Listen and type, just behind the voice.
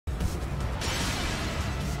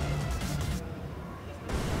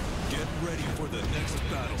next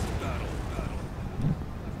battle.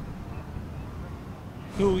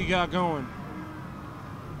 Who we got going?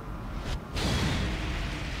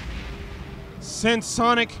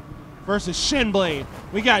 CensedSonic versus Shinblade.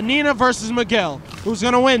 We got Nina versus Miguel. Who's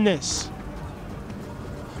gonna win this?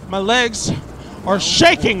 My legs are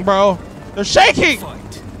shaking, bro. They're shaking.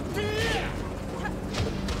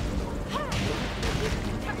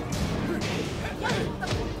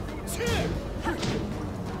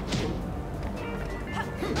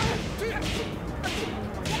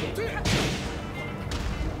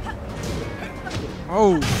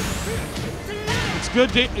 Oh, it's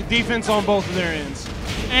good defense on both of their ends.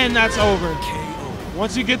 And that's over.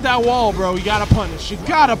 Once you get that wall, bro, you gotta punish. You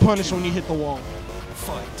gotta punish when you hit the wall.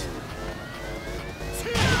 Fight.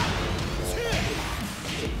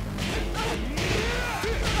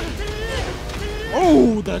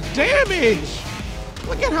 Oh, the damage!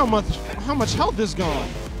 Look at how much health is gone.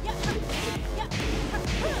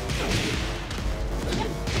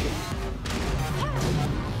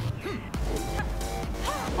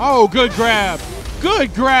 Oh, good grab.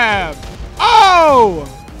 Good grab. Oh!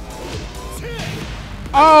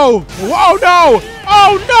 Oh! Whoa, no!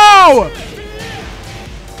 Oh, no!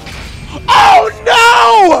 Oh,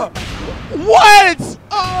 no! What?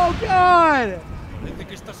 Oh, God!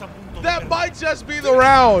 That might just be the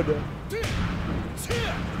round.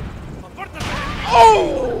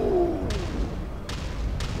 Oh!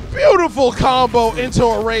 Beautiful combo into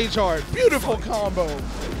a Rage Heart. Beautiful combo.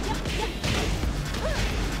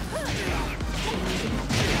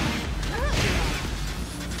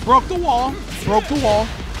 Broke the wall. Broke the wall.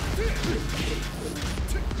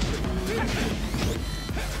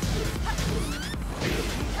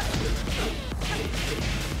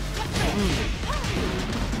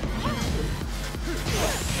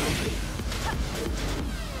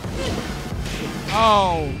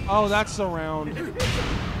 Oh, that's the round.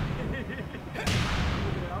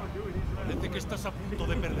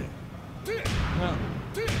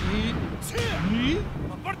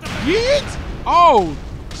 Yeet! Oh,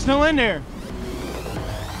 still in there.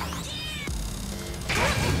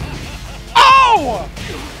 Oh!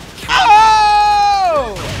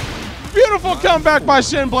 Oh! Beautiful comeback by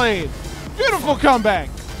Shinblade. Beautiful comeback.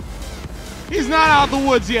 He's not out of the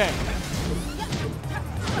woods yet.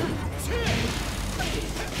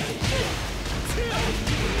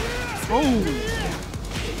 Oh.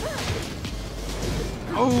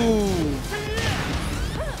 Oh.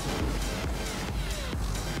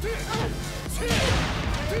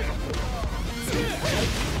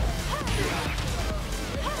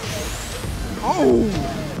 Oh.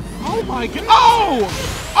 Oh my God. Oh.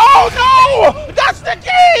 Oh no. That's the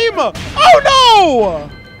game. Oh no.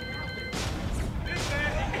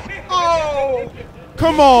 Oh.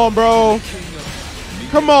 Come on, bro.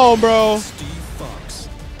 Come on, bro.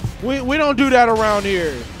 We don't do that around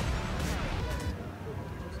here.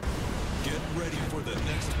 Get ready for the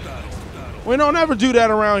next battle. We don't ever do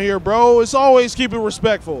that around here, bro. It's always keep it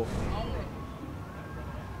respectful.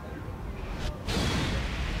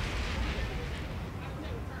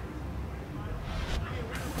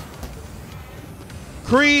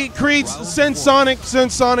 Creed,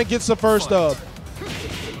 CensedSonic gets the first up.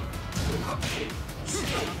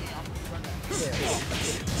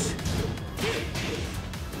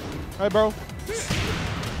 Hey, bro.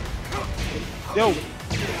 Yo.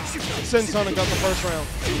 CensedSonic got the first round.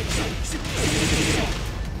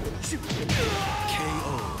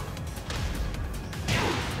 KO.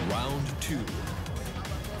 Round 2.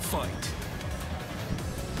 Fight.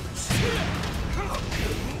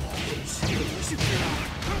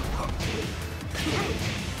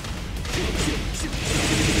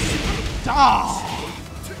 Oh.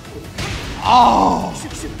 Oh.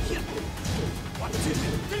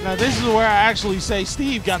 Now this is where I actually say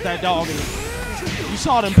Steve got that dog in him. You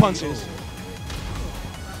saw them punches.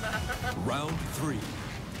 Round 3.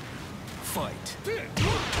 Fight.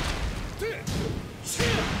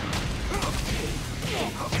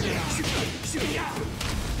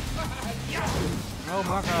 Oh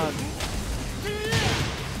my God.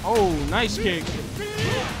 Oh, nice kick.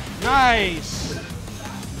 Nice.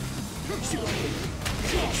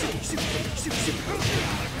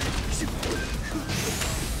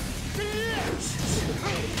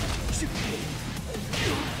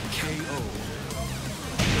 KO.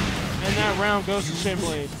 And that round goes to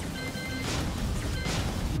Shinblade.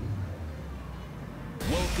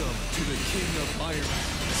 Welcome to the King of Iron,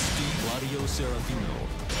 Steve Gladio Serafino.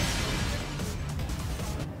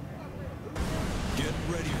 Get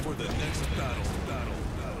ready for the next battle.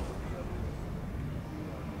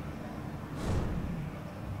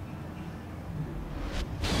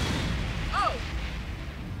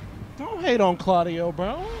 Don't hate on Claudio,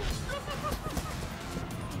 bro.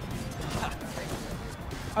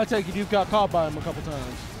 I take it you've got caught by him a couple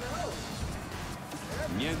times.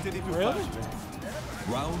 Really?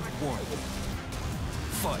 Round 1.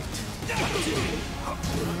 Fight.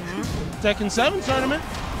 Tekken 7 tournament.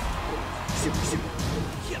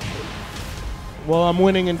 Well, I'm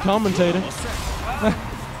winning and commentating.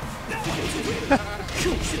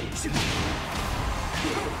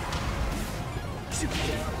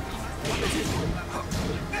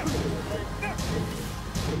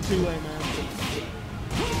 Too late, man.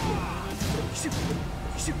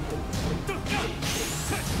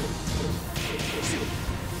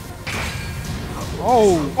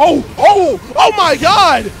 Oh my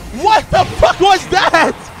God! What the fuck was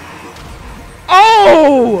that?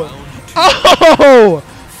 Oh!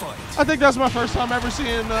 I think that's my first time ever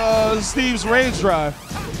seeing Steve's rage drive.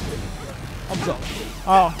 I'm sorry.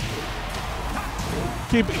 Oh.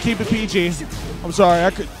 Keep it PG. I'm sorry.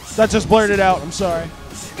 That just blurted out. I'm sorry.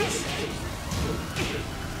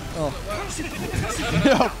 Oh.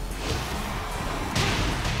 Yep.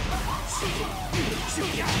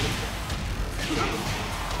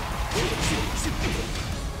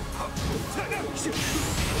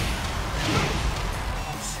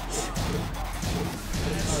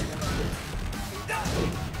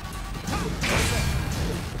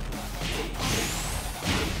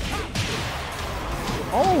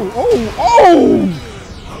 Oh!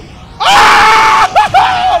 Ah!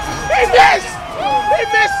 He missed! He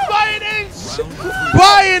missed by an inch!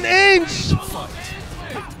 By an inch!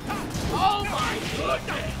 Oh my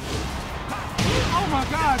goodness! Oh my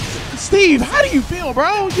God! Steve, how do you feel,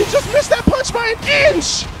 bro? You just missed that punch by an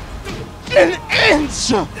inch! An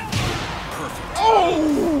inch! Oh!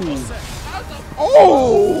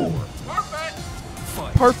 Oh!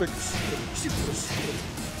 Perfect.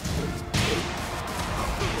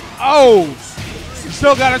 Oh!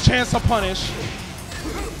 Still got a chance to punish.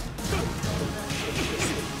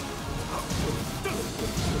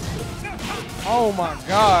 Oh my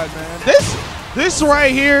God, man. This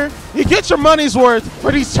right here, you get your money's worth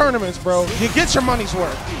for these tournaments, bro. You get your money's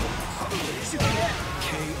worth.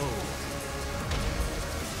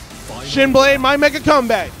 Shinblade might make a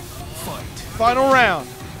comeback. Final round.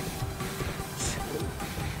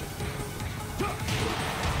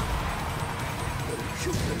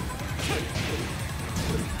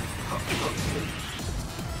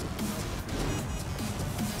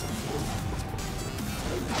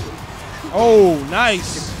 Oh,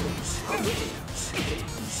 nice.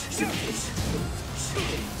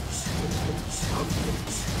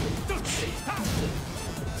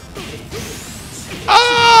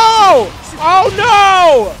 Oh! Oh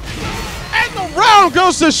no! And the round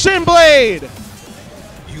goes to Shinblade.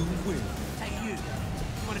 You win. Hey, you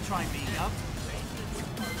want to try and beat up?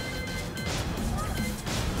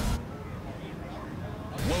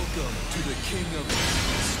 Welcome to the King of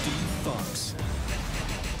Steve Fox.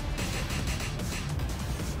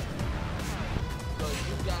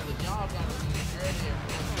 Y'all gotta be earlier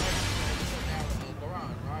in the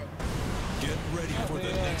garage, right? Get ready for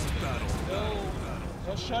the next battle.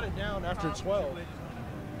 They'll shut it down after 12.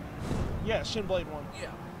 Yeah, Shinblade won.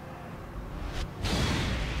 Yeah.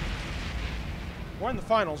 We're in the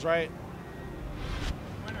finals, right?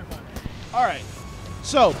 All right.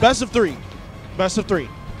 So, best of 3. Best of 3.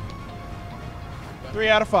 3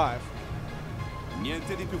 out of 5.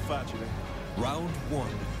 Niente di più facile. Round 1.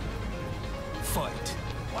 Fight.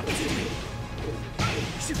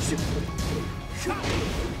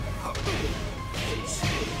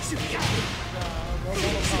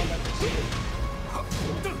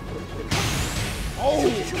 Oh,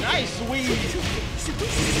 nice squeeze.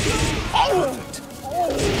 Oh.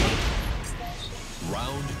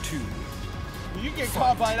 Round 2. You get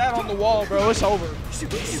caught by that on the wall, bro. It's over.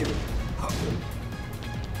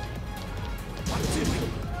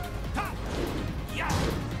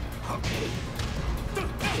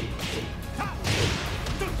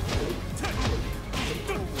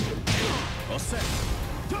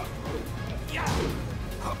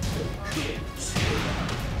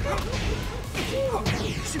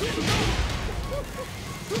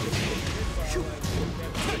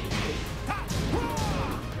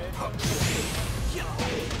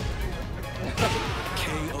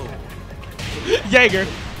 KO. Jaeger.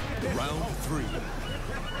 Round 3.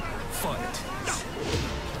 Fight.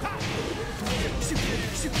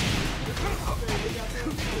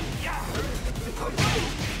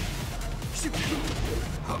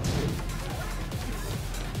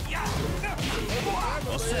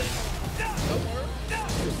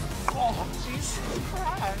 Oh, Jesus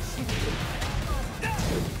Christ.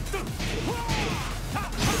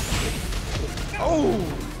 Oh.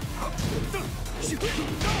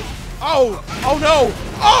 Oh. Oh no.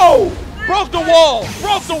 Oh. Broke the wall.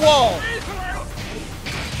 Broke the wall.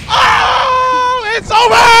 Oh, it's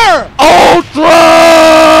over. Ultra.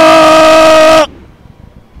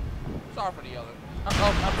 Sorry for the yelling.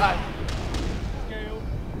 I'm back.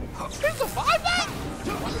 He survived that?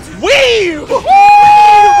 Weave.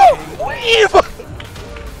 Weave.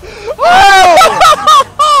 Oh!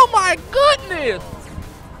 Oh my goodness!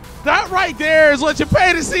 That right there is what you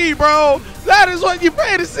pay to see, bro. That is what you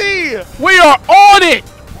pay to see. We are on it!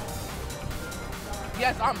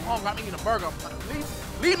 Yes, I'm hungry. I'm eating a burger.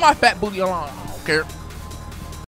 Leave my fat booty alone. I don't care.